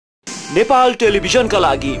नेपाल टेलिभिजनका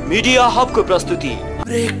लागि मिडिया हबको प्रस्तुति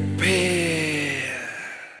ब्रेकफेल।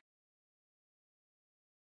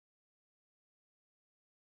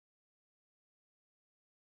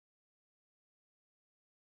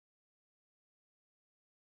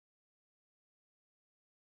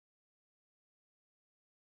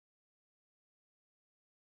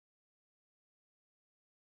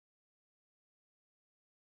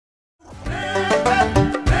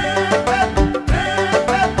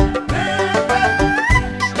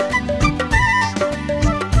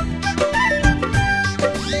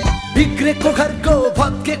 बिग्रेको घरको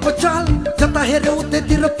भत्केको चाल जता हेऱ्यो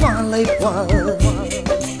उतैतिर पालै पाल।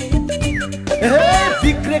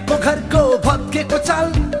 बिग्रेको घरको भत्केको चाल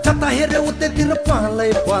जता हेऱ्यो उतैतिर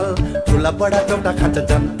पालै पाल। ठुला बडा एउटा खान्छ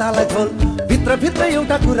जनतालाई झोल, भित्र भित्र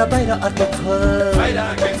एउटा कुरा बाहिर अर्कै खोल।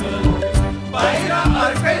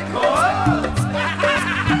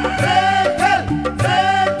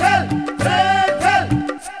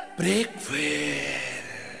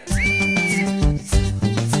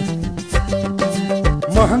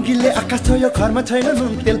 महँगीले आकाश छोयो घरमा छैन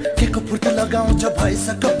नुन तेल, केको फुर्ती लगाउँछ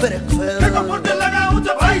भइसक्यो ब्रेकफेल।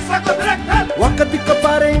 वाकतिको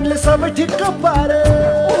पारे यिनले सबै ठिक पारे,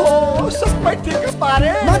 ओ सबै ठिक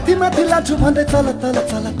पारे। माथि माथि लान्छु भन्दै तल तल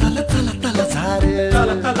तल तल तल तल झारे, तल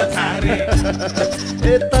तल झारे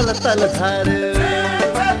ए तल तल झारे।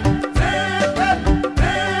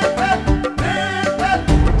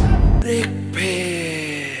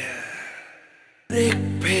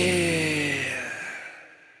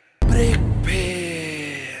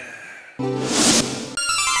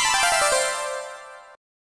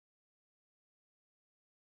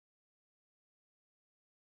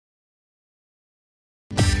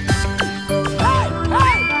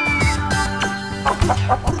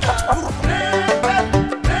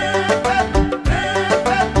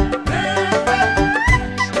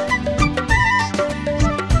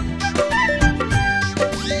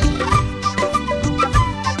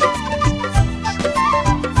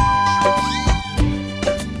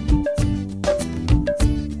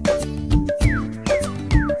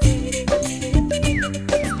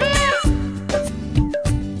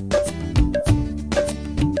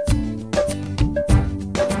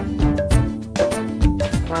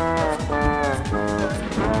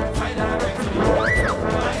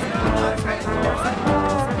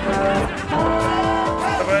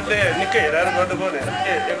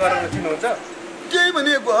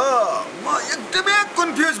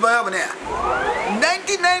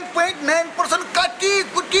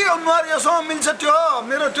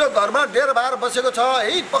 बसेको छ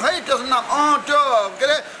है पखै त्यसको नाम त्यो के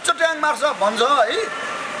अरे चट्याङ मार्छ भन्छ है।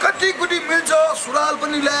 कति कुटी मिल्छ, सुराल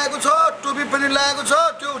पनि ल्याएको छ, टोपी पनि ल्याएको छ,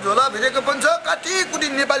 त्यो झोला भिरेको पनि छ। कति कुटी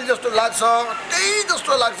नेपाली जस्तो लाग्छ, त्यही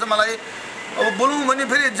जस्तो लाग्छ मलाई। अब बोलौँ भने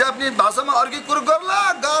फेरि जापानिज भाषामा अर्कै कुरो गर्ला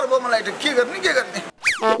गाह्रो भयो मलाई। के गर्ने के गर्ने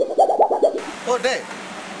हो डे।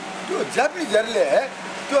 त्यो जापानिजहरूले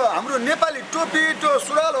त्यो हाम्रो नेपाली टोपी त्यो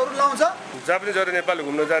सुरालहरू लाउँछ। जापानिजहरू नेपाल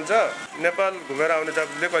घुम्न जान्छ, नेपाल घुमेर आउने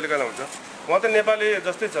जापानिजले कहिले कहिले आउँछ। म त नेपाली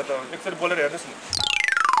जस्तै छ त, एकचोटि बोलेर हेर्नुहोस् न।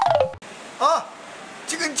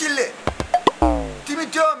 चिकन चिल्ली तिमी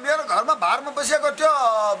त्यो मेरो घरमा भारमा बसेको त्यो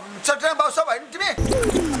चट्याङ बाउस होइन तिमी?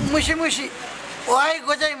 मुसी मुसी ओइ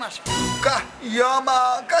गोजाइमास का यामा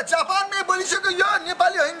का जापानमै बोलिसक्यो यो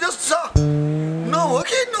नेपाली होइन जस्तो छ। न हो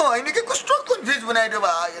कि न होइन कि कस्तो कन्फ्युज बनाइदियो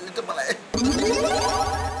बा यसले त मलाई।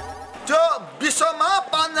 त्यो विश्वमा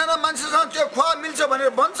 5 जना मान्छेसँग त्यो खुवा मिल्छ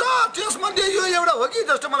भनेर भन्छ, त्यसमध्ये यो एउटा हो कि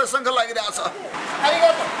जस्तो मलाई शङ्का लागिरहेछ।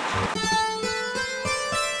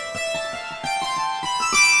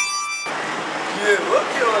 के हो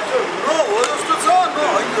के हो त्यो न हो जस्तो छ न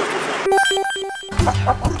होइन जस्तो छ।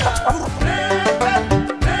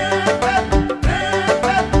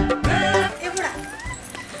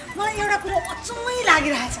 मलाई एउटा कुरो अचम्मै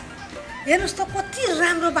लागिरहेछ। हेर्नुहोस् त कति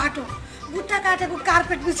राम्रो बाटो, बुट्टा काटेको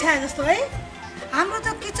कार्पेट बिछाए जस्तो है। हाम्रो त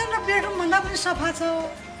किचन र बेडरुम भन्दा पनि सफा छ।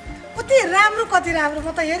 कति राम्रो म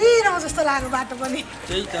त हेरिरहँ जस्तो लाग्यो बाटो पनि।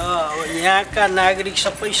 त्यही त अब यहाँका नागरिक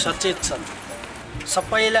सबै सचेत छन्।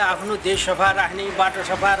 सबैलाई आफ्नो देश सफा राख्ने, बाटो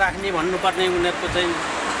सफा राख्ने भन्नुपर्ने उनीहरूको चाहिँ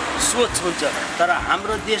सोच हुन्छ। तर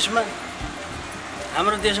हाम्रो देशमा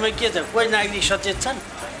के छ, कोही नागरिक सचेत छन्?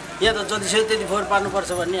 यहाँ त जतिसक्दो त्यति फोहोर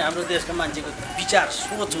पार्नुपर्छ भन्ने हाम्रो देशका मान्छेको विचार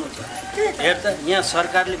सोच हुन्छ। हेर त यहाँ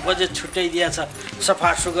सरकारले बजेट छुट्याइदिएको छ, सफा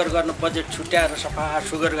सुग्घर गर्न बजेट छुट्याएर सफा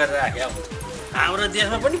सुग्घर गरेर राखेको हुन्छ। हाम्रो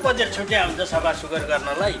देशमा पनि बजेट छुट्या हुन्छ सफा सुग्घर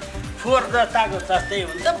गर्नलाई। फोहोर जस्ताको जस्तै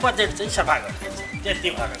हुन्छ, बजेट चाहिँ सफा गरिदिन्छ, त्यति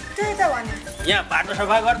फरक। त्यही त भने यहाँ बाटो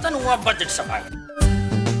सफा गर्छन्, उहाँ बजेट सफा गर्छ।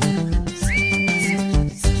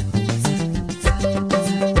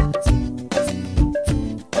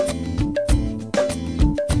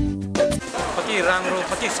 कति राम्रो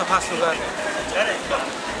कति सफा सुग्घर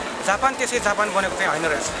जापान त्यसै जापान बनेको चाहिँ होइन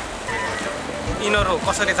रहेछ यिनीहरू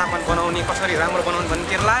कसरी जापान बनाउने कसरी राम्रो बनाउने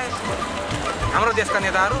भन्नेतिर लाए हाम्रो देशका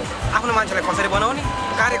नेताहरू आफ्नो मान्छेलाई कसरी बनाउने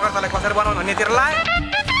कार्यकर्तालाई कसरी बनाउने भन्नेतिर लाए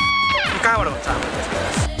कहाँबाट हुन्छ हाम्रो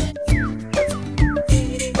देशको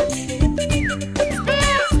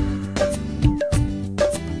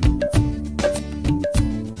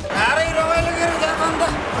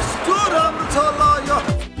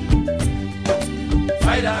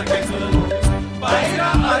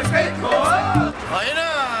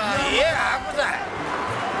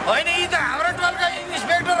होइन यी त हाम्रो टोलका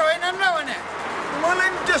इन्सपेक्टर होइनन् न भने मलाई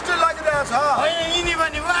नि त्यस्तो लागिरहेछ होइन यिनी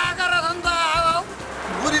पनि आएको रहेछ नि त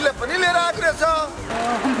बुढीले पनि लिएर आएको रहेछ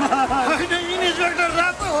होइन इन्सपेक्टर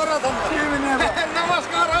रातो हो र त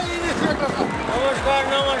नमस्कार है इन्सपेक्टर नमस्कार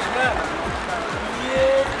नमस्कार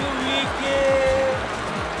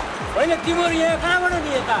होइन तिमीहरू यहाँ कहाँबाट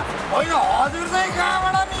नि यता होइन हजुर चाहिँ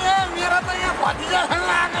कहाँबाट नि यहाँ मेरो त यहाँ भतिजासँग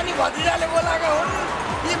आएको नि भतिजाले बोलाएको हो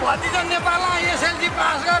यी भतिजा नेपालमा एसएलसी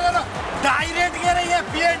पास गरेर डाइरेक्ट गरेर यहाँ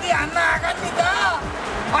पिएचडी हान्न आएको नि त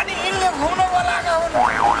अनि यिनले घुम्न बोलाएको हुन्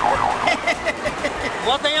म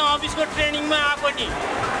त यहाँ अफिसको ट्रेनिङमा आएको नि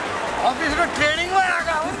अफिसको ट्रेनिङमा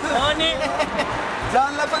आएको हुन् अनि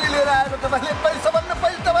जानलाई पनि लिएर आएको तपाईँले पैसा भन्नु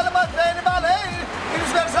पहिले तपाईँले म जय नेपाल है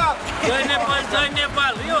इन्सपेक्टर साहब जय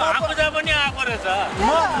नेपाल यो आफूजा पनि आएको रहेछ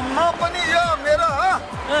म पनि यो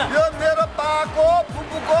मेरो बाको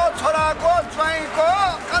फुपूको छोराको ज्वाइँको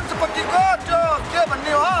कान्छपट्टिको त्यो के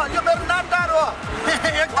भन्ने हो यो मेरो नाटदार हो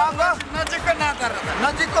नजिकको नाटदार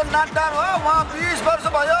नजिकको नाटदार हो उहाँ 20 वर्ष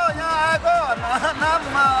भयो यहाँ आएको नाम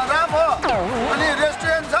राम हो अनि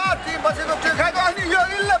रेस्टुरेन्ट छ ती बसेको त्यो खाएको अनि यो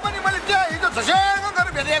इल्ले पनि मैले त्यहाँ हिजो झसेको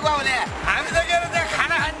गरेर भेटेको भने हामी त के अरे त्यहाँ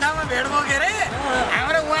खाना खाने ठाउँमा भेट भयो के अरे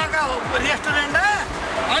हाम्रो उहाँका रेस्टुरेन्ट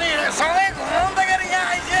अनि सँगै घुमाउनु त के अरे यहाँ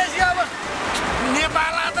आइसकेपछि अब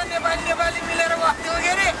नेपाल त नेपाली मिलेर बस्थ्यौँ के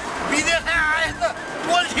अरे विदेशमा आए त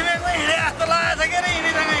पोल छिमेकमा हिँडे जस्तो लागेको छ के अरे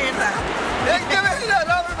यिनीसँग हिँड्दा एकदमै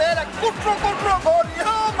राम्रो भएर कुट्रो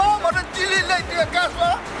गर्यो म चिलीले त्यो गाँसमा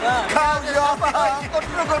खायो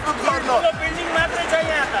कुट्रो गर्नु बिल्डिङ मात्रै छ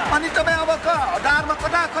यहाँ त अनि तपाईँ अब डारमा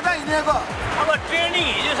कता हिँडेको अब ट्रेनिङ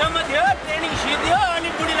हिजोसम्म थियो ट्रेनिङ सिद्धियो अनि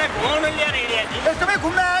बुढीलाई घुमाउन ल्याएर हिँडेको थिएँ एकदमै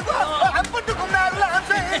घुम्न आएको हामी पनि घुम्न आएको ल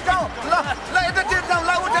हामी जाउँ ल यतातिर जाउँ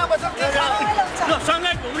ल उठा बस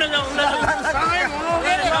सँगै घुम्न जाउँ ल सँगै घुमौँ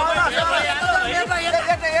के अरे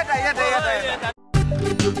यता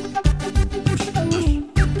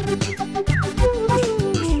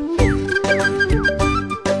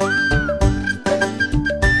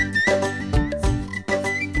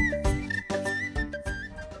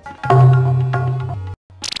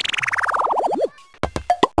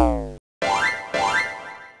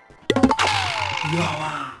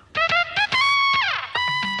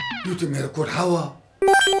यो त मेरो कोठा हो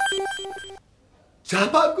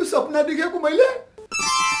जापानको सपना देखेको मैले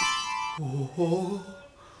ओहो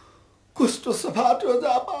कस्तो सफा थियो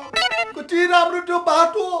जापान कति राम्रो त्यो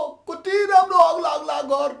बाटो कति राम्रो अग्ला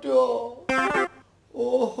घर थियो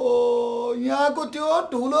ओहो यहाँको त्यो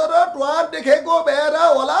धुलो र द्वार देखेको भएर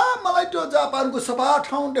होला मलाई त्यो जापानको सफा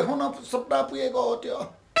ठाउँ देखाउन सपना पुगेको हो त्यो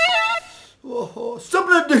ओहो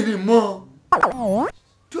सपना देख्ने म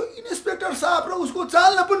त्यो इन्सपेक्टर साहब र उसको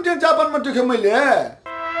चालना पनि त्यहाँ जापानमा देखेँ मैले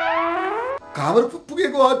कहाँबाट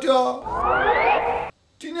पुगेको हो त्यो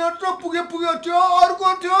तिनीहरू त पुग्यो त्यो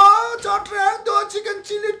अर्को त्यो चट्र्याङ त्यो चिकन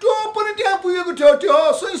चिली त्यो पनि त्यहाँ पुगेको थियो त्यो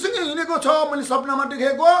सँगसँगै हिँडेको छ मैले सपनामा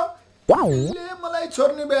देखेको मलाई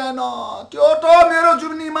छोड्ने बिहान त्यो त मेरो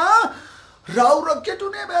जुम्नीमा राउ र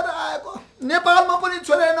केटुने भएर आएको नेपालमा पनि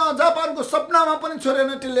छोडेन जापानको सपनामा पनि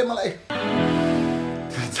छोडेन त्यसले मलाई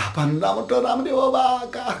जापान राम्रो हो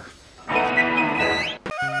बाका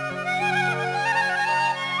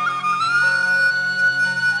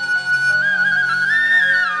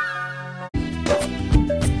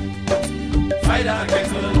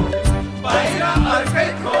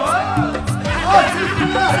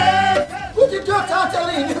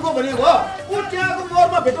हिँडेको भनेको ऊ त्यहाँको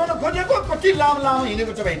मोरमा भेटाउन खोजेको कति लामो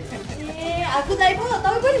हिँडेको छ भाइ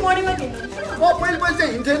म पहिले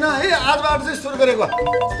चाहिँ हिँड्थेन है आजबाट चाहिँ सुरु गरेको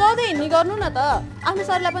सधैँ हिँड्ने गर्नु न त आफ्नो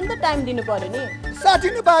सरलाई पनि त टाइम दिनु पर्यो नि साथी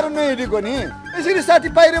नै पाएर नहिँडेको नि यसरी साथी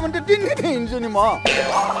पाइरह्यो भने त दिनदिनै हिँड्छु नि म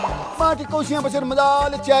माथि कौसिया बसेर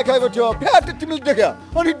मजाले चिया खाएको थियो फ्याट तिमीले देख्यो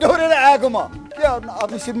अनि दौडेर आएको म के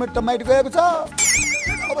आफ्नो सिरमेट त माइट गएको छ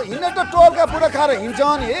अब हिँड्ने त टोलका पुरा खाएर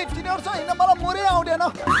हिँड्छन् हे तिनीहरूसँग हिँड्न मलाई मोरै आउँदैन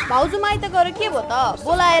भाउजू माइत गएर के भयो त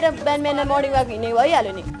बोलाएर बिहान मर्निङ वाक हिँड्ने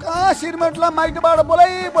भइहाल्यो नि कहाँ सिरमेटलाई माइटबाट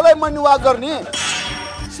बोलाइ मर्निङ वाक गर्ने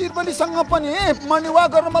श्रीमतीसँग पनि मर्निङ वाक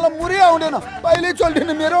गर्न मलाई मुरै आउँदैन कहिल्यै चल्दैन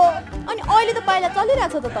मेरो अनि अहिले त पाइला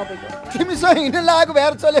चलिरहेछ त तपाईँको तिमीसँग हिँड्न लागेको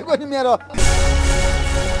भएर चलेको नि मेरो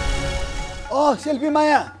सेल्फी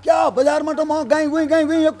माया क्या बजारमा त म गाई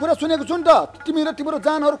गुई यो कुरा सुनेको छु नि त तिमी र तिम्रो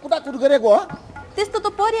जानहरू कुटाकुट गरेको हो त्यस्तो त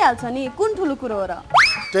परिहाल्छ नि कुन ठुलो कुरो हो र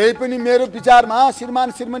त्यही पनि मेरो विचारमा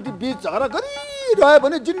श्रीमान श्रीमती बीच झगडा गरिरह्यो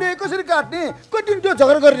भने जिन्दगी कसरी काट्ने कति त्यो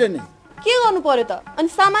झगडा गरिरहने के गर्नु पर्यो त अनि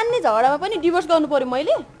सामान्य झगडामा पनि डिभोर्स गर्नु पर्यो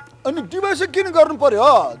मैले अनि डिभोर्स किन गर्नु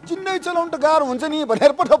पर्यो जिन्दगी चलाउनु त गाह्रो हुन्छ नि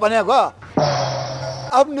भनेर पठ भनेको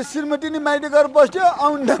आफ्नो श्रीमती नि माइती गएर बस्यो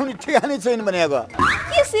आउने ठेगानै छैन भनेको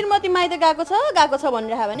के श्रीमती माइती गएको छ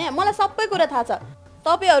भनिरह भने मलाई सबै कुरा थाहा छ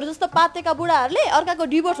तपाईहरु जस्तो पातेका बुढाहरूले अर्काको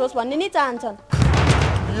डिभोर्स होस् भन्ने नि चाहन्छन्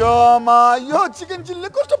यो चिकन चिल्ली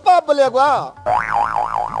कस्तो पाप बोलेको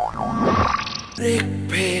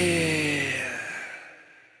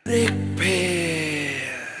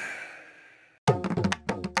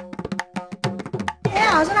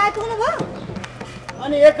हजुर आइपुग्नु भयो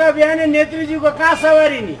अनि एका बिहानै नेत्रीजीको कहाँ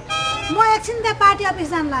सवारी नि म एकछिन त्यहाँ पार्टी अफिस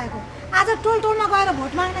जान लागेको आज टोलमा गएर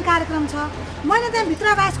भोट माग्ने कार्यक्रम छ मैले त्यहाँ भित्र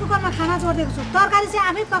राइस कुकरमा खाना जोडिदिएको छु तरकारी चाहिँ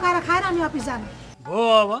आफै पकाएर खाएर अनि अफिस जाने हो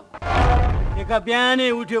अब एका बिहानै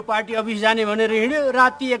उठ्यो पार्टी अफिस जाने भनेर हिँड्यो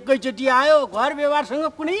राति एकैचोटि आयो घर व्यवहारसँग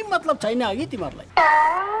कुनै मतलब छैन अघि तिमीहरूलाई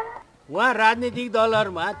उहाँ राजनीतिक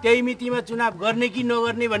दलहरूमा त्यही मितिमा चुनाव गर्ने कि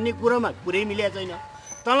नगर्ने भन्ने कुरोमा पुरै मिलेको छैन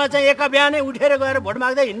तँलाई चाहिँ एका बिहानै उठेर गएर भोट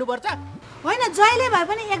माग्दै हिँड्नुपर्छ होइन जहिले भए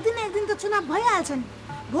पनि एक दिन त चुनाव भइहाल्छ नि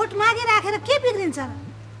भोट मागिराखेर के बिग्रिन्छ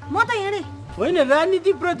म त हिँडेँ होइन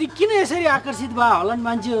राजनीतिप्रति किन यसरी आकर्षित भए होलान्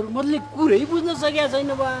मान्छेहरू मैले कुरै बुझ्न सकेका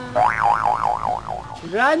छैन बा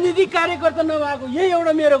राजनीतिक कार्यकर्ता नभएको यही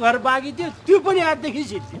एउटा मेरो घर बाँकी थियो त्यो पनि आजदेखि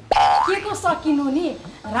सिद्धि के को सकिनु नि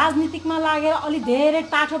राजनीतिकमा लागेर अलि धेरै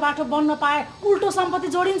टाठो बाठो बन्न पाए उल्टो सम्पत्ति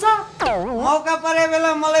जोडिन्छ मौका परे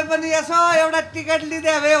बेला मलाई पनि यसो एउटा टिकट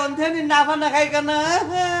लिँदै भए हुन्थ्यो नि नाफा नखाइकन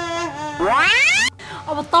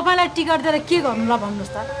अब तपाईँलाई टिकट दिएर के गर्नु ल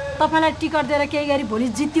भन्नुहोस् त तपाईँलाई टिकट दिएर केही गरी भोलि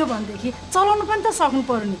जित्यो भनेदेखि चलाउनु पनि त सक्नु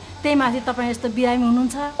पर्यो नि त्यही माथि तपाईँ यस्तो बिरामी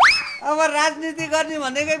हुनुहुन्छ अब राजनीति गर्ने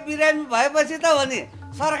भनेकै बिरामी भएपछि त हो नि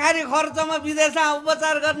सरकारी खर्चमा विदेशमा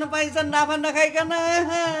उपचार गर्न पाइन्छ नाफा नखाइकन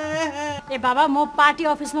ए बाबा म पार्टी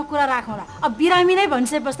अफिसमा कुरा राखौँला अब बिरामी नै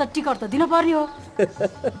भनिसकेपछि त टिकट त दिनुपर्ने हो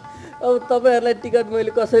अब तपाईँहरूलाई टिकट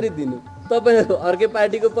मैले कसरी दिनु तपाईँहरू अर्कै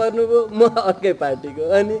पार्टीको पर्नुभयो म अर्कै पार्टीको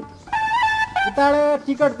अनि उताबाट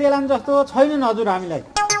टिकट देलान जस्तो छैन हजुर हामीलाई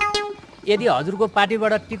यदि हजुरको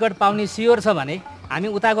पार्टीबाट टिकट पाउने स्योर छ भने हामी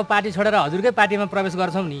उताको पार्टी छोडेर हजुरकै पार्टीमा प्रवेश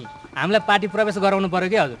गर्छौँ नि हामीलाई पार्टी प्रवेश गराउनु पर्यो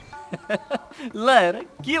कि हजुर ल हेर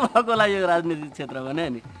के भएको होला यो राजनीतिक क्षेत्र भने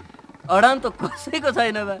नि अडान त कसैको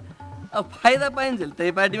छैन बा अब फाइदा पाइन्छ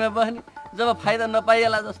त्यही पार्टीमा बस्ने जब फाइदा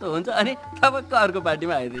नपाइएला जस्तो हुन्छ अनि ठपक्क अर्को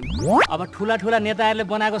पार्टीमा आइदिनु अब ठुला ठुला नेताहरूले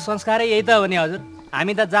बनाएको संस्कारै यही त हो नि हजुर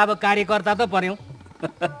हामी त जब कार्यकर्ता त पर्यौँ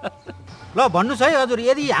ल भन्नुहोस् है हजुर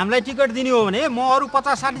यदि हामीलाई टिकट दिने हो भने म अरू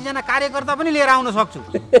 50-60 जना कार्यकर्ता पनि लिएर आउन सक्छु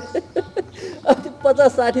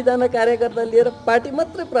 50-60 जना कार्यकर्ता लिएर पार्टी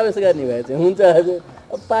मात्रै प्रवेश गर्ने भए चाहिँ हुन्छ हजुर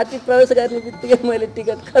अब पार्टी प्रवेश गर्ने बित्तिकै मैले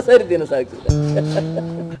टिकट कसरी दिन सक्छु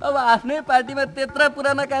अब आफ्नै पार्टीमा त्यत्रा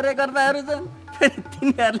पुराना कार्यकर्ताहरू छन्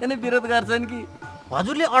तिनीहरूले नै विरोध गर्छन् कि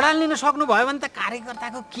हजुरले अडान लिन सक्नुभयो भने त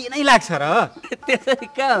कार्यकर्ताको के नै लाग्छ र त्यसरी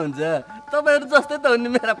कहाँ हुन्छ तपाईँहरू जस्तै त हुन् नि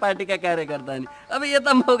मेरा पार्टीका कार्यकर्ता नि अब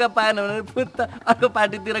यता मौका पाएन भने फुत्त अर्को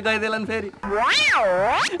पार्टीतिर गइदेलान् फेरि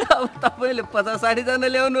अब तपाईँले 50-60 जना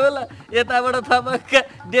ल्याउनु होला यताबाट थपक्क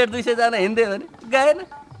 150-200 जना हिँड्दै भने गएन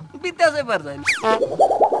बित्यासै पर्छ नि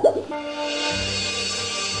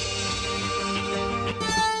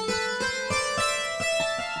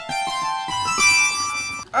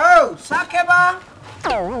औ साकेबा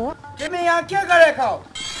तिमी यहाँ के गरेको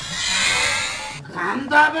घाम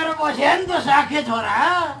तापेर बस्यो नि त साखे छोरा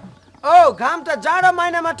ओ घाम त जाडो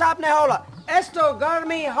महिनामा ताप्ने होला यस्तो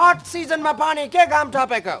गर्मी हट सिजनमा पनि के घाम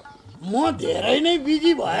तापेको म धेरै नै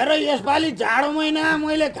बिजी भएर यसपालि जाडो महिना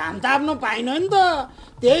मैले घाम ताप्नु पाइनँ नि त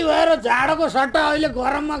त्यही भएर जाडोको सट्टा अहिले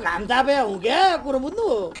गरममा घाम तापे हुँ क्या कुरो बुझ्नु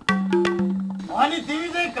अनि तिमी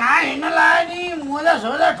चाहिँ कहाँ हिँड्न लाग्यो नि मोजा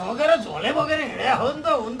सोजा ठोकेर झोले बोकेर हिँडे हो नि त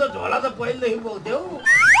हुन त झोला त पहिलेदेखि बोक्थ्यौ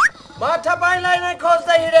म तपाईँलाई नै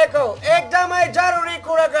खोज्दै हिँडेको एकदमै जरुरी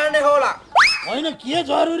कुरा गर्ने होला होइन के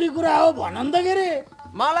जरुरी कुरा हो भन नि त के रे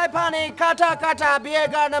मलाई पनि काटा बिहे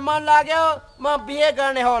गर्न मन लाग्यो म बिहे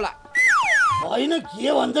गर्ने होला होइन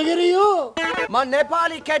के भन्छ के रे यो म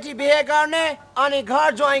नेपाली केटी बिहे गर्ने अनि घर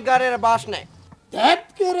ज्वाइँ गरेर बस्ने ध्यात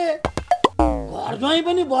के रे घर ज्वाइँ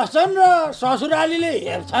पनि बस्छन् र ससुरालीले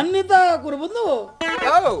हेर्छन् नि त कुरो बुझ्नु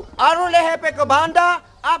औ अरूले हेपेको भन्दा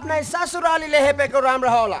आफ्नै ससुरालीले हेपेको राम्रो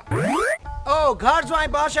होला ओ घर ज्वाइँ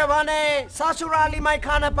बस्यो भने ससुरालीमै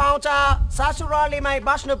खान पाउँछ, ससुरालीमै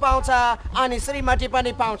बस्नु पाउँछ अनि श्रीमती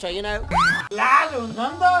पनि पाउँछ, you know? लाज हुन्छ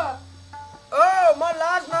नि त। ओ म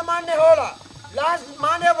लाज नमान्ने होला। लाज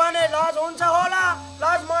मान्यो भने लाज हुन्छ होला,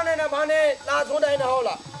 लाज मानेन भने लाज हुँदैन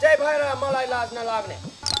होला। त्यही भएर मलाई लाज नलाग्ने।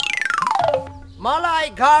 मलाई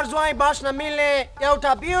घर ज्वाइँ बस्न मिल्ने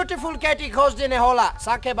एउटा ब्युटिफुल केटी खोजिदिने होला,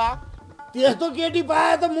 सकेबा? त्यस्तो केटी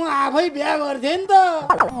पाए त म आफै बिहा गर्थेँ नि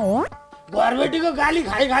त। घरबेटीको गाली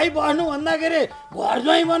खाइ खाइ बस्नु भन्दाखेरि घर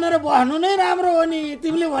ज्वाइँ बनेर बस्नु नै राम्रो हो नि।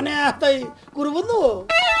 तिमीले भने जस्तै कुरो बुझ्नु हो?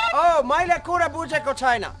 ओ मैले कुरा बुझेको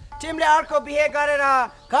छैन। तिमीले अर्को बिहे गरेर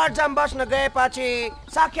घर जाम बस्न गएपछि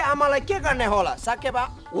साके आमालाई के गर्ने होला,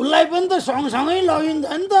 सकेबा? उसलाई पनि त सँगसँगै लगिन्छ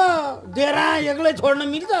नि त। डेरा एक्लै छोड्न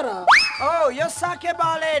मिल्छ र? ओ यो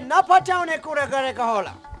साकेबाले नपत्याउने कुरा गरेको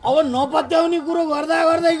होला। अब नपत्याउने कुरो गर्दा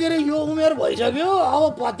गर्दै के अरे यो उमेर भइसक्यो,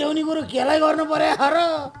 अब पत्याउने कुरो केलाई गर्नु पर्यो र?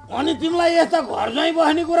 अनि तिमीलाई यस्ता घर ज्वाइँ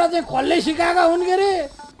बस्ने कुरा चाहिँ कसले सिकाएका हुन् के अरे?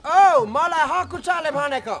 ओ मलाई हकुचाले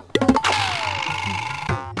भनेको।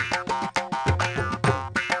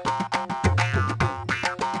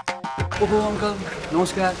 ओहो अङ्कल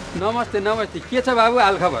नमस्कार। नमस्ते नमस्ते। के छ बाबु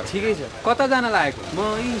हालखबर? ठिकै छ। कता जान लागेको? म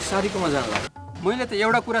यही सारीकोमा जान लाग्यो। मैले त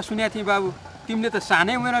एउटा कुरा सुनेको थिएँ बाबु, तिमीले त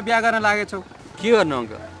सानै उमेरमा बिहा गर्न लागेछौ। के गर्नु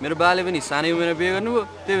अङ्कल, मेरो बाले पनि सानै उमेरमा बिहे गर्नुभयो,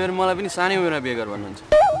 त्यही भएर मलाई पनि सानै उमेरमा बिहे गर भन्नुहुन्छ।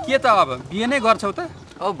 के त अब बिहे नै गर्छौ त?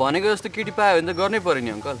 अब भनेको जस्तो केटी पायो भने त गर्नै पर्यो नि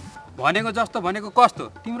अङ्कल। भनेको जस्तो भनेको कस्तो?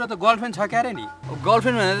 तिम्रो त गर्लफ्रेन्ड छ क्यारे नि?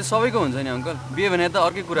 गर्लफ्रेन्ड भनेर त सबैको हुन्छ नि अङ्कल, बिहे भने त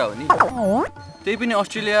अर्कै कुरा हो नि। त्यही पनि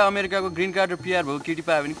अस्ट्रेलिया अमेरिकाको ग्रिन कार्ड र पिआर भएको केटी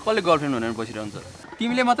पायो भने कसले गर्लफ्रेन्ड भनेर बसिरहन्छ?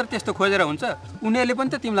 तिमीले मात्र त्यस्तो खोजेर हुन्छ? उनीहरूले पनि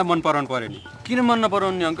त तिमीलाई मन पराउनु पर्यो नि। किन मन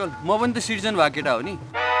नपराउनु नि अङ्कल, म पनि त सिटिजन भएको केटा हो नि।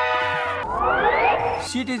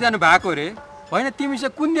 सिटिजन भएको रे? होइन, तिमी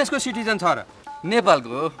चाहिँ कुन देशको सिटिजन छ र?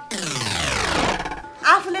 नेपालको।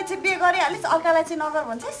 आफूले चाहिँ बिहे गरिहालिस्, अर्कालाई चाहिँ नगर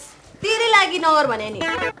भन्छस्? तेरै लागि नगर भने नि।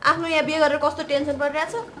 आफ्नो यहाँ बिहे गरेर कस्तो टेन्सन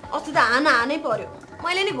परिरहेछ? अस्ति त हानै पर्यो,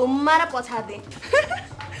 मैले नि घुम्माएर पछाडिदिएँ।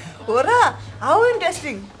 हो र? How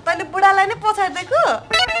interesting. तैँले बुढालाई नै पछाडिदिएको?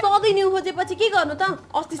 सधैँ न्यु खोजेपछि के गर्नु त?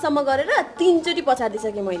 अस्तिसम्म गरेर 3 चोटि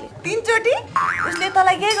पछाडिदिसकेँ मैले। 3 चोटि? उसले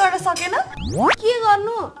तँलाई केही गर्न सकेन? के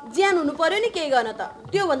गर्नु, ज्यान हुनु पर्यो नि केही गर्न त।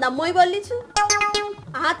 त्योभन्दा मै बल्ली छु।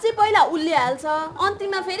 हात चाहिँ पहिला उसले हाल्छ,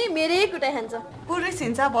 अन्तिममा फेरि मेरै कुटाइ खान्छ। पुरुष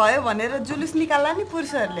हिंसा भयो भनेर जुलुस निकाल्ला नि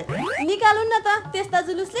पुरुषहरूले। निकालुन् न त, त्यस्ता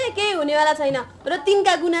जुलुसले केही हुनेवाला छैन र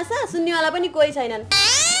तिनका गुनासा सुन्नेवाला पनि कोही छैनन्।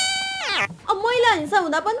 अब महिला हिंसा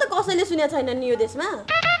हुँदा पनि त कसैले सुनेको छैनन् नि यो देशमा।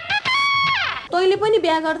 तैँले पनि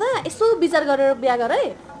बिहा गर्दा यसो विचार गरेर बिहा गर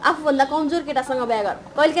है। आफूभन्दा कमजोर केटासँग बिहा गर।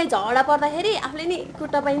 कहिलेकाहीँ झगडा पर्दाखेरि आफूले नि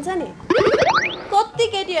खुट्टा पाइन्छ नि। कति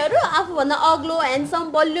केटीहरू आफूभन्दा अग्लो ह्यान्डसम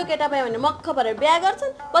बलियो केटा पायो भने मक्ख परेर बिहा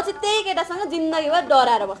गर्छन्, पछि त्यही केटासँग जिन्दगीभर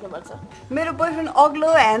डराएर बस्नुपर्छ। मेरो बोयफ्रेन्ड अग्लो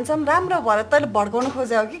ह्यान्डसम राम्रो भएर तैँले भड्काउनु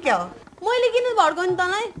खोज्यौ कि क्या हो? मैले किन भड्काउनु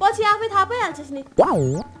तँलाई? पछि आफै थाहा पाइहाल्छस् नि।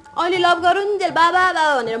 अहिले लभ गरुन्जेल बाबा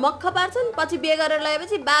बाबा भनेर मक्ख पार्छन्, पछि बिहे गरेर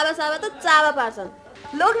लगेपछि बाबा साबा त चाबा पार्छन्।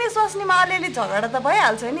 लोग्ने सोच्नेमा अलिअलि झगडा त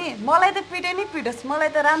भइहाल्छ नि। मलाई त पिटे नि पिटोस्,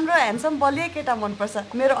 मलाई त राम्रो ह्यान्डसम बलियो केटा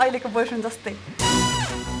मनपर्छ, मेरो अहिलेको बोयफ्रेन्ड जस्तै।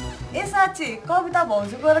 ए साँच्ची, कविता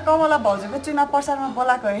भाउजूको र कमला भाउजूको चुनाव प्रचारमा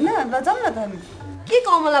बोलाएको होइन? ल जाउँ न त हामी। के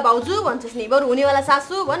कमला भाउजू भन्छस् नि? बरु हुनेवाला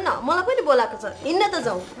सासू भन्न, मलाई पनि बोलाएको छ। हिँड्न त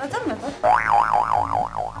जाउँ। ल जाउँ न त।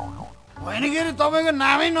 होइन के अरे, तपाईँको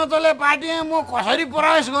नामै नचले पार्टीमा म कसरी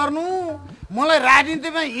प्रवेश गर्नु? मलाई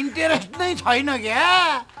राजनीतिमा इन्ट्रेस्ट नै छैन क्या।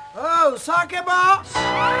 ओ सकेबा?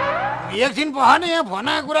 एकछिन पहने यहाँ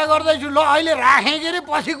फोनमा कुरा गर्दैछु। ल अहिले राखेँ के अरे,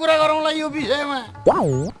 पछि कुरा गरौँला यो विषयमा।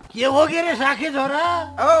 के हो के अरे साखे छोरा?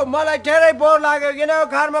 ओ मलाई धेरै बोर लाग्यो किन,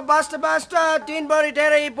 घरमा बस्दा 3 बरी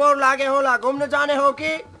धेरै बोर लाग्यो होला। घुम्न जाने हो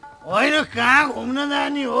कि? होइन, कहाँ घुम्न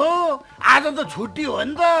जाने हो? आज त छुट्टी हो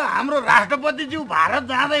नि त। हाम्रो राष्ट्रपतिज्यू भारत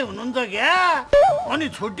जाँदै हुनुहुन्छ क्या। अनि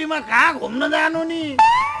छुट्टीमा कहाँ घुम्न जानु नि?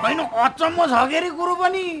 होइन, अचम्म छ के अरे कुरो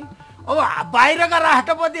पनि। अब बाहिरका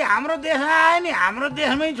राष्ट्रपति हाम्रो देशमा आए नि हाम्रो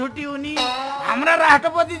देशमै छुट्टी हो नि। हाम्रा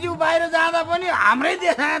राष्ट्रपतिज्यू बाहिर जाँदा पनि हाम्रै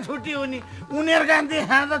देशमा छुट्टी हो नि। उनीहरूका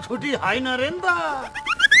देशमा त छुट्टी छैन रे नि त।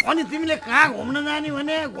 अनि तिमीले कहाँ घुम्न जाने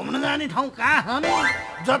भने? घुम्न जाने ठाउँ कहाँ छ नि?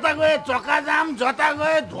 जता गए चक्काजाम, जता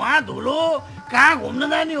गए धुवा धुलो, कहाँ घुम्न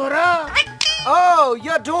जाने हो र? ओ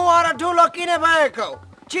यो धुवा र धुलो किन भएको?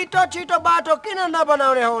 छिटो छिटो बाटो किन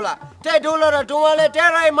नबनाउने होला? त्यही धुलो र धुवाले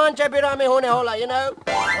धेरै मान्छे बिरामी हुने होला, you know?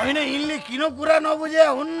 होइन, यिनले किन कुरा नबुझे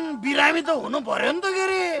हुन्? बिरामी त हुनु पर्यो नि त के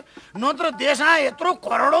अरे। नत्र देशमा यत्रो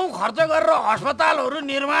करोडौँ खर्च गरेर अस्पतालहरू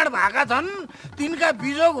निर्माण भएका छन्, तिनका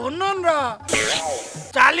बिजोग हुन्नन् र।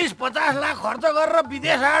 40-50 लाख खर्च गरेर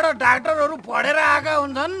विदेशबाट डाक्टरहरू पढेर आएका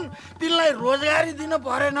हुन्छन्, तिनलाई रोजगारी दिन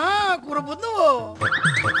परेन। कुरो बुझ्नु हो?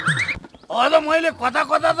 अझ मैले कता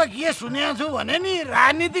कता त के सुनेको छु भने नि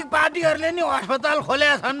राजनीतिक पार्टीहरूले नि अस्पताल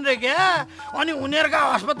खोलेका छन् रे क्या अनि उनीहरूका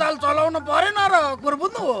अस्पताल चलाउनु परेन र कुरो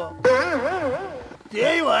बुझ्नु हो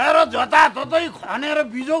त्यही भएर जताततै खनेर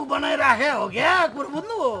बिजोग बनाइराखे हो क्या कुरो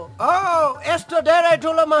बुझ्नु हो यस्तो धेरै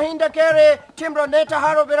ठुलो महिना के अरे तिम्रो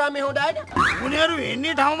नेताहरू बिरामी हुँदैन उनीहरू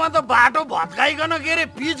हिँड्ने ठाउँमा त बाटो भत्काइकन के अरे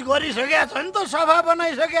पिच गरिसकेका छ नि त सफा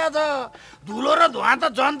बनाइसकेका छ धुलो र धुवा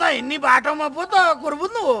त जनता हिँड्ने बाटोमा पो त कुरो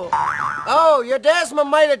बुझ्नु हो यो देशमा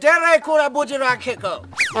मैले धेरै कुरा बुझिराखेको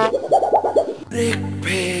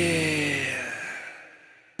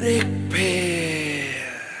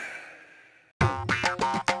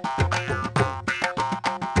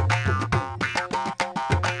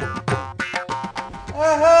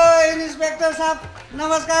इन्स्पेक्टर साहब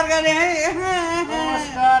नमस्कार गरे है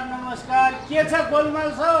नमस्कार के छ गोलमाल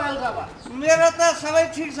छ अलगबा मेरो त सबै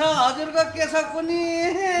ठिक छ हजुरको के छ कुनी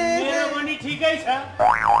मेरो पनि ठिकै छ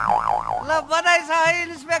ल बधाई छ है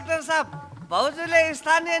इन्स्पेक्टर साहब भाउजूले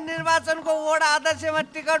स्थानीय निर्वाचनको वडा अध्यक्षमा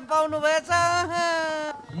टिकट पाउनु भएछ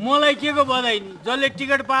मलाई के को बधाई नि जसले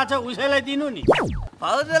टिकट पाछ उसैलाई दिनु नि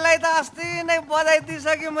भाउजूलाई त अस्ति नै बधाई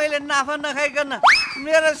दिइसके मैले नाफा नखाइकन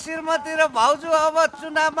मेरो श्रीमती र भाउजू अब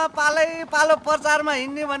चुनावमा पालो प्रचारमा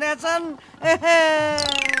हिँड्ने भनेका छन्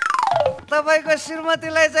तपाईको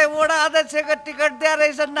श्रीमतीलाई चाहिँ वडा अध्यक्षको टिकट दिए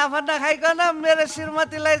रहेछ नाफा नखाइकन मेरो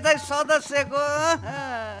श्रीमतीलाई चाहिँ सदस्यको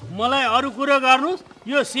मलाई अरू कुरो गर्नुस्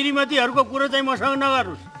यो श्रीमतीहरूको कुरो चाहिँ मसँग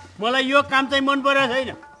नगर्नुस् मलाई यो काम चाहिँ मन परेको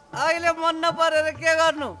छैन अहिले मन नपरेर के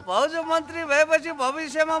गर्नु भाउजू मन्त्री भएपछि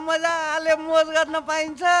भविष्यमा मजाले मोज गर्न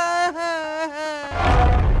पाइन्छ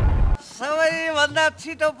सबैभन्दा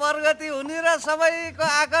छिटो प्रगति हुने र सबैको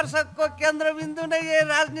आकर्षकको केन्द्रबिन्दु नै यही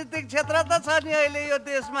राजनीतिक क्षेत्र त छ नि अहिले यो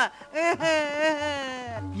देशमा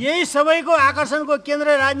यही सबैको आकर्षणको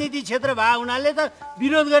केन्द्र राजनीतिक क्षेत्र भए हुनाले त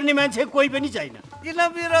विरोध गर्ने मान्छे कोही पनि छैन किन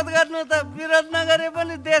विरोध गर्नु त विरोध नगरे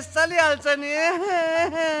पनि देश चलिहाल्छ नि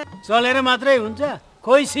चलेर मात्रै हुन्छ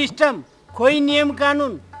खोइ सिस्टम खोइ नियम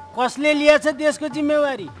कानुन कसले लिएछ देशको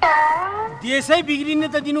जिम्मेवारी देशै बिग्रिने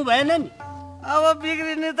त दिनु भएन नि अब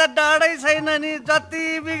बिग्रिने त डरै छैन नि जति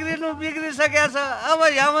बिग्रिनु बिग्रिसकेको छ अब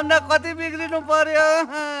यहाँभन्दा कति बिग्रिनु पर्यो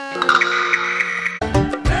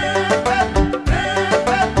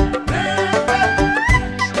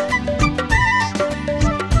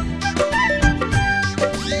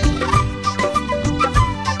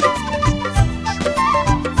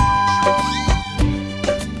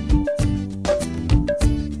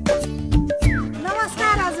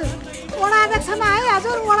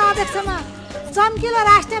चम्किलो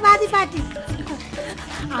राष्ट्रियवादी पार्टी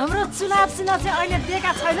हाम्रो चुनाव चिन्ह चाहिँ अहिले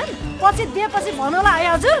दिएका छैनन् पछि दिएपछि भन्नुला है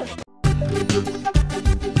हजुर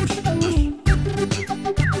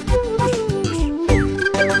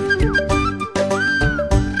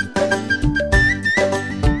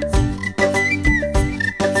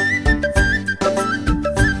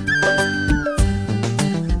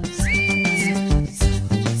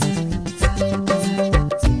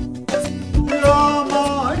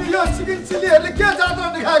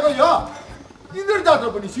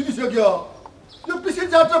सिलिसक्यो यो पिसिल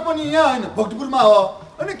जात्रा पनि यहाँ हैन भक्तपुरमा हो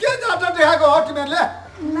अनि के जात्रा देखाएको हो तिमीहरुले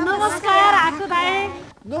नमस्कार आकु दाइ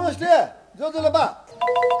नमस्ते जोजोले बा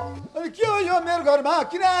अनि के हो यो मेरो घरमा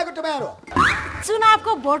किन आएको तिमीहरु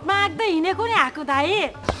चुनावको भोट माग्दै हिँडेको नि आकु दाइ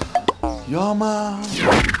यमा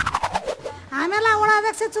हामीलाई वडा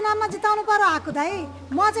अध्यक्ष चुनावमा जिताउनु पर्यो आकु दाइ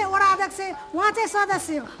म चाहिँ वडा अध्यक्ष उहाँ चाहिँ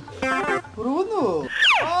सदस्य हो रुनु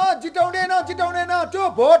जिताउँदैन त्यो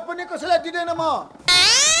भोट पनि कसैलाई दिदैन म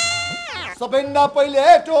सबैभन्दा पहिले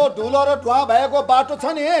त्यो धुलो र धुवा भएको बाटो छ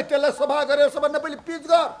नि त्यसलाई सफा गरेर सबैभन्दा पहिले पिच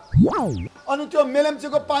गर अनि त्यो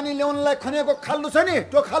मेलम्चीको पानी ल्याउनलाई खनेको खाल्डो छ नि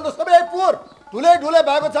त्यो खाल्डो सबै पुर धुलै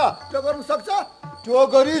भएको छ त्यो गर्न सक्छ त्यो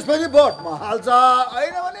गरिस् पनि भोट म हाल्छ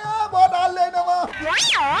हैन भने भोट हाल्दैन म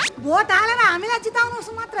भोट हालेर हामीलाई जिताउनुस्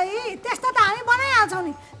मात्रै त्यस्तो त हामी बनाइहाल्छौँ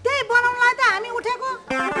नि त्यही बनाउनलाई त हामी उठेको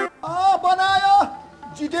बनायो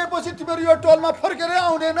जितेपछि तिमीहरू यो टोलमा फर्केर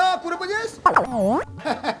आउँदैन कुरो बुझिस्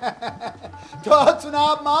त्यो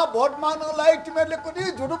चुनावमा भोट माग्नलाई तिमीहरूले कति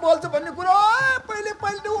झुटो बोल्छ भन्ने कुरो पहिले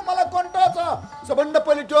मलाई कन्टा छ सबभन्दा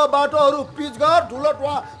पहिले त्यो बाटोहरू पिच गर धुलो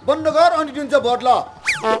टुवा बन्द गर अनि दिन्छ भोट ल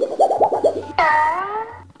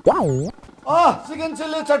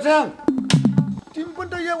सिकेन्सेलले चट्याङ तिमी पनि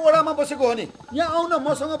त यो वडामा बसेको हो नि यहाँ आउन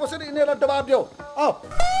मसँग बसेर यिनीहरूलाई दबाब देऊ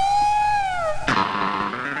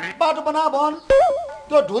बाटो बना भन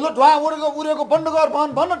त्यो धुलो धुवा उडेको बन्द गर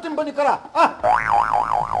भन्न तिमी पनि करा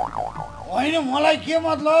होइन मलाई के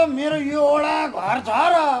मतलब मेरो यो वडा घर छ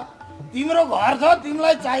र तिम्रो घर छ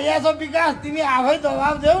तिमीलाई चाहिएको छ विकास तिमी आफै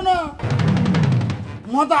दबाब देऊ न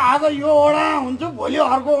म त आज यो वडा हुन्छु भोलि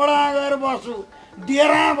अर्को वडा गएर बस्छु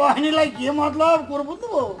डेरा बहिनीलाई के मतलब कुरो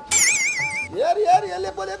बुझ्नुभयो यार यसले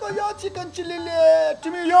बोलेको यो चिकन चिल्लीले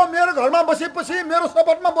तिमी यो मेरो घरमा बसेपछि मेरो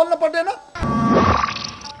सपोर्टमा बोल्न पर्दैन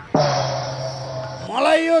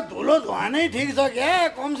मलाई यो धुलो धुवा नै ठिक छ क्या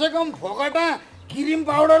कमसेकम फोकटा क्रिम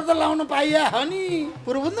पाउडर त लाउन पाइया हो नि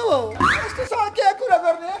कुरो बुझ्नुभयो यस्तो के कुरा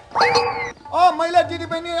गर्ने महिला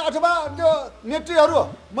दिदीबहिनी अथवा त्यो नेत्रीहरू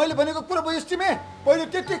मैले भनेको कुरो बुझिस् तिमी पहिले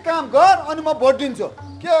त्यति काम गर अनि म भोट दिन्छु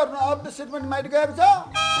के गर्नु अब त स्टेटमेन्ट माइट गएको छ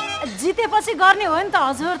जितेपछि गर्ने हो नि त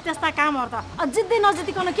हजुर त्यस्ता कामहरू त जित्दै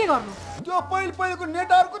नजितिकन के गर्नु त्यो पहिलेको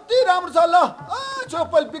नेताहरू कति राम्रो छ ल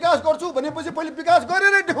पहिले विकास गर्छु भनेपछि पहिले विकास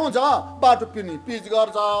गरेरै देखाउँछ बाटो पनि पिच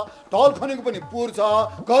गर्छ ढल खनेको पनि पुर्छ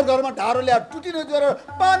घर घरमा ढारो ल्याएर टुटिने जोर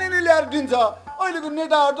पानी नै ल्याएर दिन्छ अहिलेको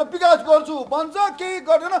नेताहरू त विकास गर्छु भन्छ केही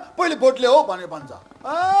गर्दैन पहिले भोट ल्याऊ भने भन्छ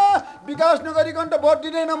विकास नगरिकन त भोट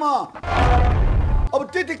दिँदैन म अब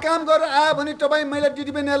त्यति काम गरेर आयो भने तपाईँ महिला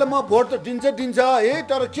दिदीबहिनीलाई म भोट त दिन्छ है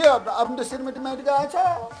तर के आफ्नो त श्रीमती माइती गएको छ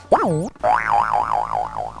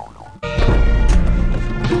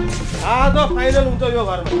आज फाइनल हुन्छ यो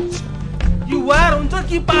घरमा कि वार हुन्छ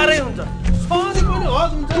कि पारै हुन्छ सधैँ पनि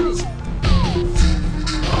हज हुन्छ नि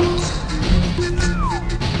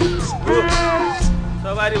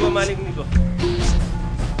सवारीको मालिक निको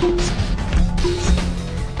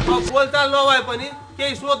बोलचाल नभए पनि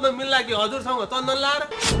केही सोध्न मिल्ला कि हजुरसँग चन्दन लाएर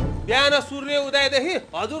बिहान सूर्य उदयदेखि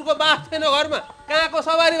हजुरको बास छैन घरमा कहाँको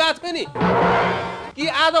सवारी भएको छ नि कि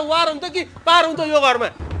आज वार हुन्छ कि पार हुन्छ यो घरमा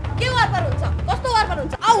के वार पार हुन्छ कस्तो वार पार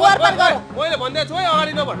हुन्छ आउ वार पार गरौँ मैले भन्दै छु है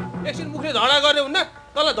अगाडि नभन एकछिन मुखले झगडा गर्ने हुन्न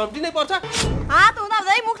तँलाई धम्टिनै पर्छ हात हुँदा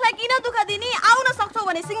मुखलाई किन दुःख दिने आउन सक्छौ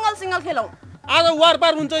भने सिंगल खेलौँ आज वार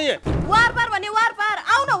पार हुन्छ यहाँ वार पार भने वार पार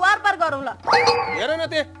आउ न वार पार गरौँ ल हेर न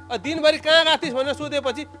त्यो दिनभरि कहाँ गएको थिइस् भनेर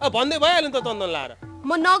सोधेपछि भन्दै भइहाल्यो नि त चन्दन लाएर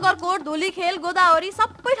म नगरकोट धुलीखेल गोदावरी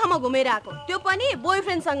सबै ठाउँमा घुमेर आएको त्यो पनि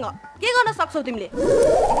बोयफ्रेन्डसँग के गर्न सक्छौ तिमीले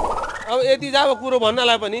अब यति जाब कुरो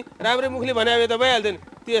भन्नलाई पनि राम्रै मुखले भने त भइहाल्थ्यो नि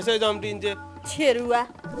त्यसै जम्टिन्छ छेरुवा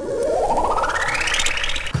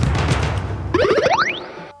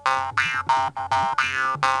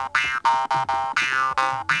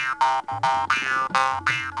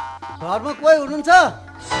घरमा कोही हुनुहुन्छ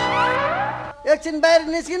एकछिन बाहिर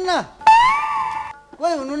निस्किन्न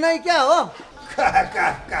कोही हुनु नै क्या हो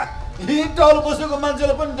हिटल बसेको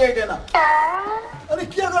मान्छेले पनि देख्दैन अनि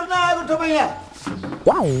के गर्न आएको तपाईँ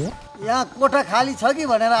यहाँ कोठा खाली छ कि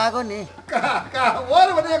भनेर आएको नि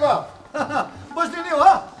भनेको बस्ने नि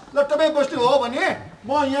हो ल तपाईँ बस्ने हो भने म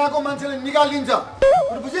यहाँको मान्छेले निकालिदिन्छ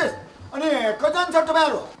बुझिस् अनि कतिजना छ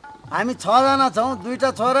तपाईँहरू हामी 6 जना छौँ 2टा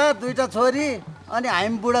छोरा 2टा छोरी अनि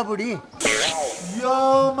हामी बुढाबुढी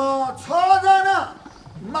 6 जना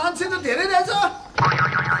मान्छे त धेरै रहेछ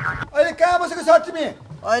अहिले कहाँ बसेको छ तिमी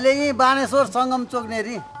अहिले यहीँ बानेश्वर सङ्गम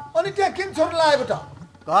चोक्नेरी अनि त्यहाँ किन छोड्न लागेको त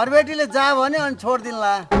घरबेटीले जा भने अनि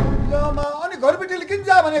छोडिदिन्ला अनि घरबेटीले किन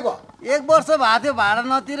जा भनेको 1 वर्ष भएको थियो भाडा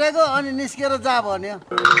नतिरेको अनि निस्केर जा भन्यो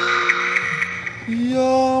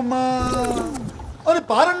अनि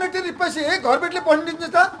भाडा नतिरी पछि घरबेटीले पठाइदिन्छ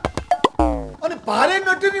त अनि भाडा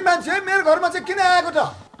नतिरी मान्छे मेरो घरमा चाहिँ किन आएको त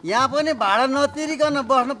यहाँ पनि भाडा नतिरिकन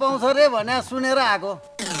बस्न पाउँछ रे भने सुनेर आएको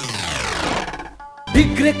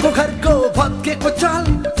बिग्रेको घरको भत्केको चाल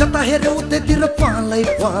जता हेऱ्यो उतैतिर पालै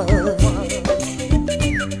पाल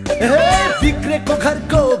बिग्रेको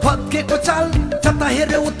घरको भत्केको चाल जता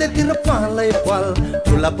हेऱ्यो उतैतिर पालै पाल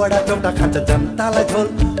ठुला बडा एउटा खान्छ जनतालाई झोल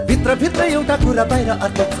भित्र एउटा कुरा बाहिर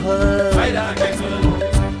अर्कै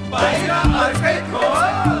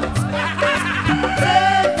खोल